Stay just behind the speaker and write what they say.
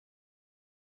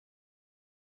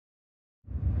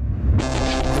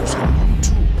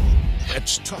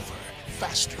It's tougher,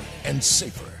 faster, and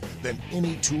safer than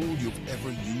any tool you've ever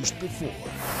used before.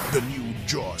 The new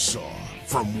JawSaw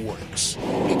from WORX.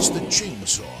 It's the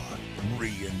chainsaw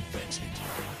reinvented.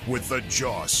 With the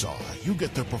JawSaw, you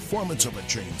get the performance of a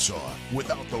chainsaw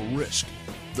without the risk.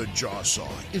 The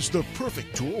JawSaw is the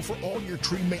perfect tool for all your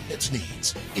tree maintenance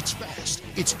needs. It's fast,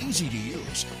 it's easy to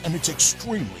use, and it's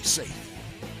extremely safe.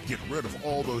 Get rid of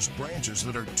all those branches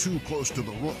that are too close to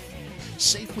the roof.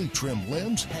 Safely trim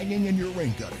limbs hanging in your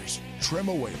rain gutters. Trim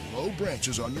away low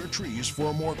branches on your trees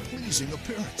for a more pleasing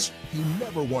appearance. You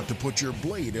never want to put your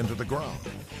blade into the ground.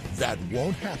 That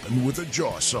won't happen with a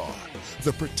JawSaw.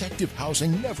 The protective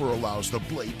housing never allows the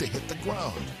blade to hit the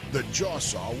ground. The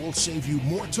JawSaw will save you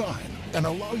more time and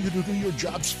allow you to do your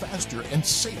jobs faster and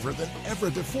safer than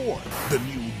ever before. The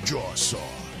new JawSaw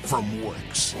from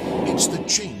WORX. It's the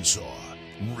chainsaw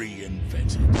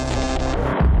reinvented.